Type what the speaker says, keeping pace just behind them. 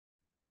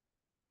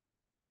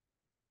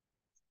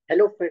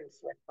Hello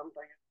friends, welcome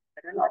to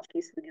channel. आज की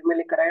इस वीडियो में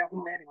लेकर आया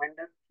हूं मैं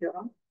रिमाइंडर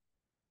थ्योरम।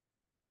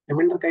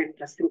 रिमाइंडर का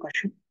interesting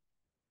question.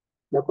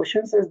 The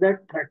question says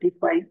that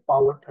 35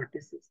 power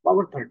 36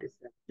 power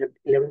 37 जब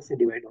 11 से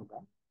डिवाइड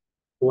होगा,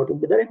 what will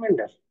be the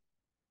remainder.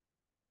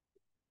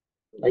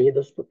 आइए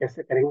दोस्तों,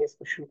 कैसे करेंगे इस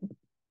क्वेश्चन को।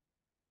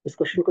 इस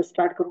क्वेश्चन को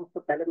स्टार्ट करूं उससे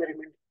पहले मैं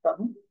रिमाइंडर बता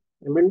दूं।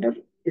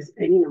 Reminder is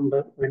any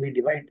number when we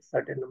divide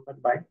certain number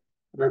by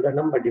another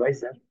number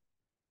divisor,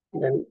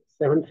 then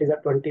 7 3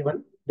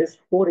 21, this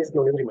 4 is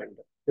known as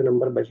reminder. जो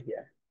नंबर बच गया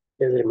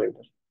है is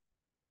reminder.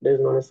 This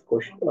is known as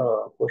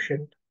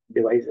quotient,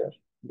 divisor,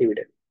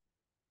 dividend.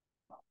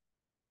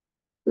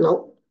 Now,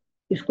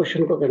 इस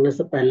question को करने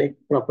से पहले एक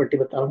प्रॉपर्टी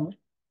बताऊंगा।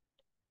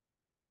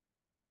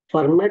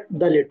 Format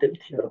the little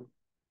theorem.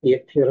 ये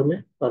एक थ्योरम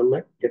है,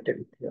 format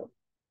little theorem.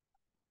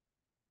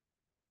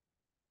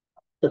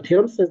 The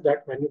theorem says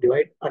that when you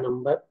divide a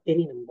number,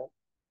 any number,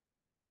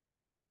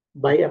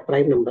 by a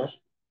prime number,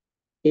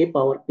 a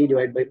power p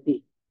divided by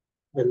p,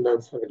 then the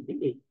answer will be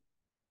a.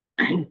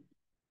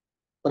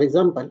 For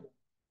example,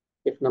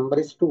 if number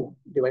is 2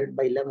 divided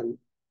by 11,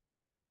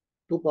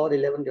 2 power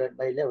 11 divided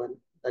by 11,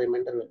 the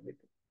remainder will be 2.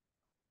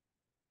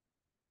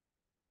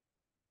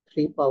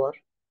 3 power,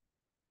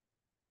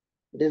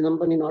 this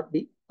number may not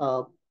be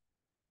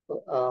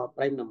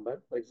prime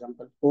number. For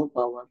example, 4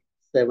 power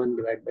 7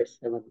 divided by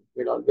 7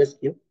 will always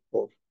give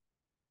 4.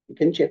 You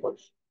can check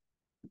also.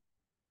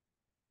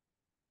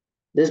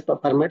 This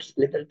permits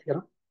little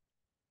theorem.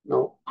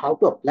 Now, how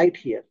to apply it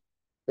here?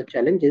 The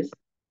challenge is,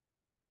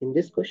 in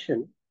this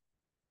question,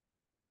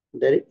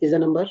 there is a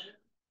number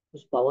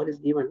whose power is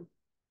given.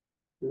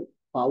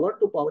 Power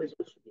to power is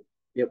also given.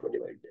 We have to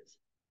divide this.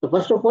 So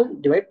first of all,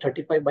 divide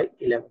 35 by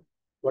 11.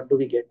 What do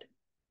we get?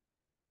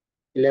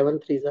 11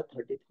 3s are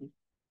 33.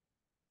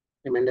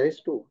 Remainder is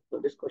 2. So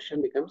this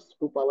question becomes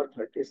 2 power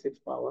 36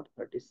 power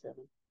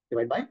 37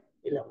 divided by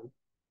 11.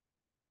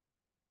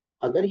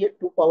 अगर ये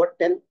 2 power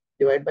 10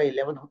 divide by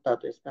 11 होता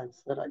तो इसका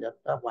answer आ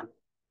जाता 1,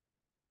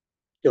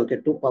 क्योंकि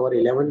 2 power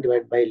 11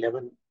 divide by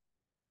 11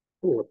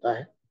 2 होता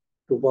है।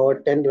 2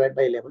 power 10 divide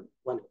by 11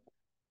 1 होता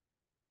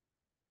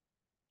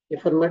है।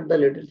 फॉर्मेट द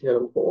लिटिल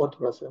थ्योरम को और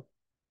थोड़ा सा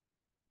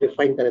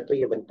रिफाइन करें तो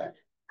ये बनता है।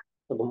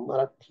 तो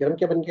हमारा थ्योरम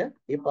क्या बन गया?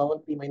 ए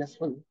power p minus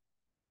 1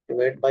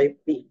 divide by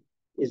p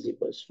is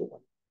equals to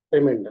 1।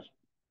 Reminder,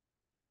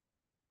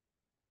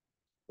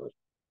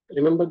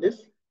 remember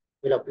this,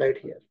 we'll apply it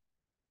here.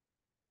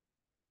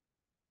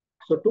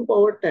 So 2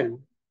 power 10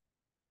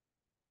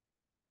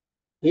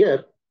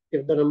 here,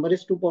 if the number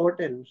is 2 power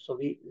 10, so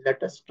we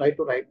let us try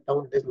to write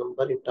down this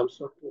number in terms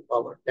of 2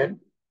 power 10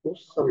 to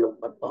some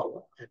number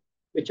power n,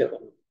 whichever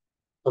number.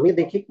 हम ये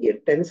देखिए कि ये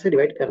 10 से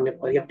divide करने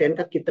पर या 10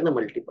 का कितना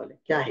मल्टीपल है,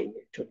 क्या है ये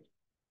एक्चुअली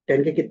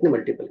 10 के कितने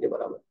मल्टीपल के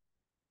बराबर।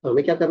 तो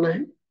हमें क्या करना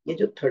है, ये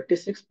जो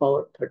 36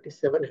 पावर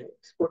 37 है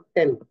इसको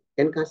 10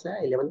 10 कहाँ से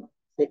है, 11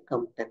 से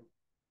कम 10।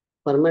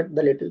 फॉर्मेट द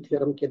लिटिल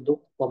थ्योरम के दो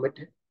फॉर्मेट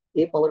है।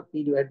 ए power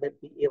P divide by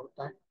P A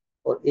होता है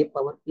और ए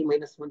power P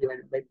minus 1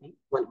 divided by P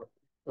 1 होता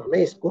है। तो हमें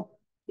इसको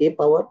ए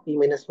पावर पी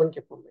माइनस 1 के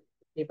फॉर्म में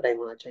पी प्राइम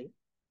होना चाहिए।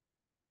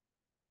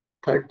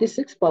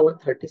 36 पावर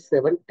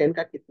 37 10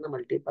 का कितना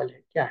मल्टीपल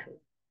है, क्या है।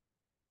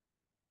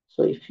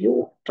 So if you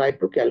try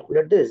to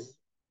calculate this,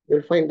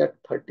 you'll find that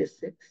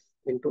 36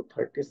 into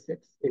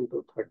 36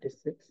 into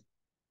 36,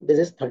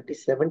 this is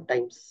 37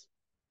 times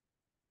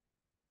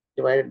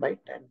divided by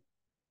 10.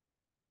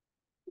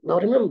 Now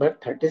remember,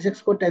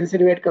 36 को 10 से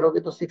डिवाइड करोगे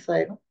तो 6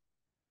 आएगा।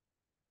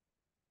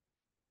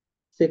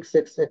 6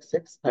 6 6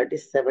 6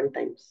 37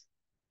 times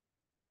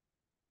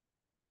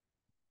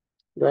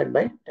divided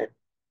by 10.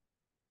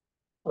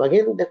 अब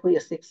अगेन देखो, ये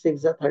 6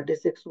 6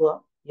 36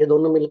 हुआ, ये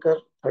दोनों मिलकर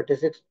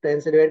 36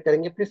 10 से डिवाइड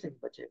करेंगे फिर 6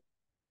 बचेगा,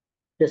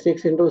 फिर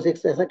 6 इंटू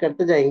 6 ऐसा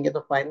करते जाएंगे। तो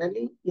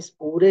फाइनली इस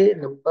पूरे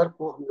नंबर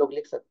को हम लोग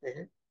लिख सकते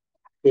हैं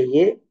कि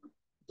ये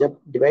जब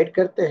डिवाइड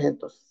करते हैं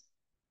तो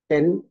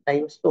 10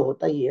 टाइम्स तो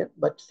होता ही है,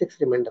 बट 6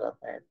 रिमाइंडर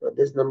आता है। तो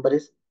this number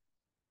is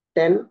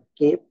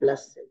 10k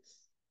plus 6।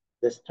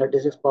 This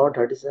 36 power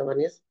 37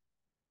 is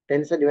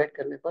 10 से डिवाइड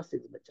करने पर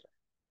 6 बच रहा है।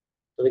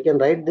 तो we can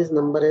write this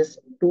number is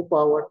 2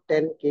 power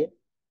 10k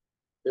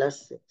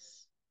plus 6।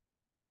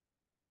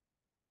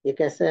 ये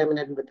कैसे है,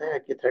 मैंने अभी बताया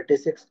कि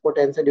 36 को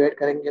 10 से डिवाइड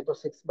करेंगे तो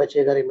 6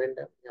 बचेगा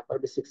रिमाइंडर, यहाँ पर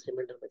भी 6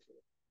 रिमाइंडर बचेगा।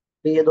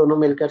 फिर ये दोनों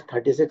मिलकर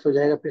 36 हो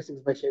जाएगा, फिर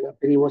 6 बचेगा,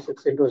 फिर वो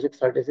 6 इंटू 6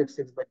 36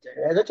 6 बच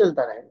जाएगा, ऐसा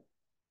चलता रहेगा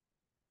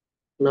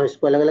ना।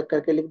 इसको अलग अलग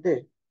करके लिख दे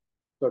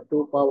तो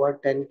 2 पावर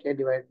 10k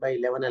डिवाइड बाई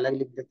 11 अलग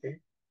लिख देते हैं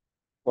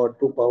और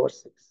 2 पावर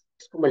 6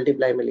 इसको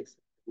मल्टीप्लाई में लिख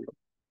सकते हैं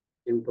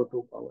इंटू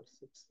 2 पावर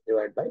 6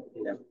 डिवाइड बाई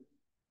 11।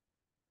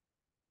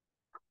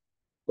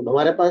 तो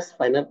हमारे पास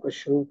फाइनल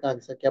क्वेश्चन का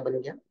आंसर क्या बन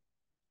गया,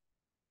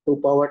 2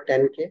 पावर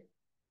 10k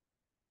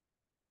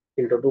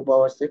इंटू 2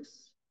 पावर 6।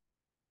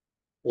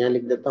 यहाँ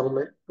लिख देता हूँ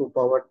मैं 2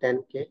 पावर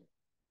 10k,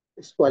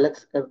 इसको अलग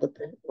से कर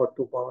देते हैं और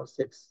 2 पावर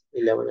 6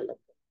 11 अलग।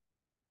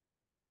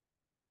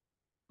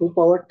 2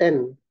 power 10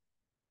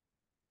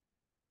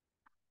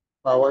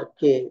 power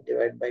k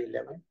divide by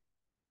 11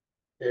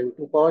 and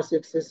 2 power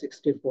 6 is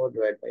 64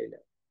 divide by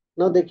 11।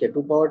 Now देखिए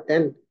 2 पावर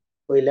 10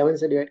 को 11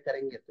 से डिवाइड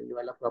करेंगे तो ये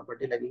वाला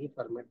प्रॉपर्टी लगेगी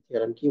फर्मेट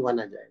थ्योरम की, 1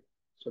 आ जाएगा।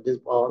 So this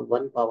power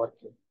 1 power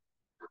Q.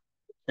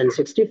 And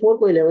 64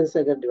 को 11 से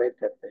अगर डिवाइड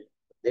करते हैं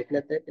तो देख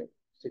लेते हैं कि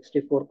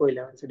 64 को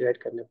 11 से डिवाइड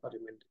करने पर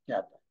रिमाइंडर क्या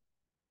आता है।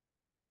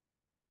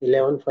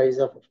 11 5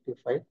 जा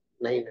 55,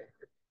 9 है,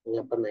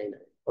 यहाँ पर 9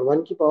 है, और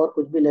 1 की पावर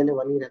कुछ भी ले ले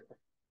 1 ही रहता है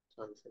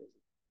आंसर।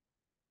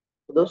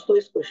 तो दोस्तों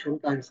इस क्वेश्चन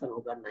का आंसर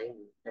होगा 9,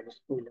 जब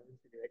इसको 11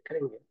 से डिवाइड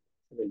करेंगे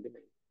तो विल बी 9।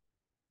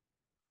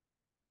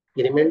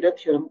 ये रिमाइंडर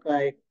थ्योरम का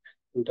एक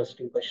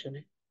इंटरेस्टिंग क्वेश्चन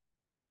है।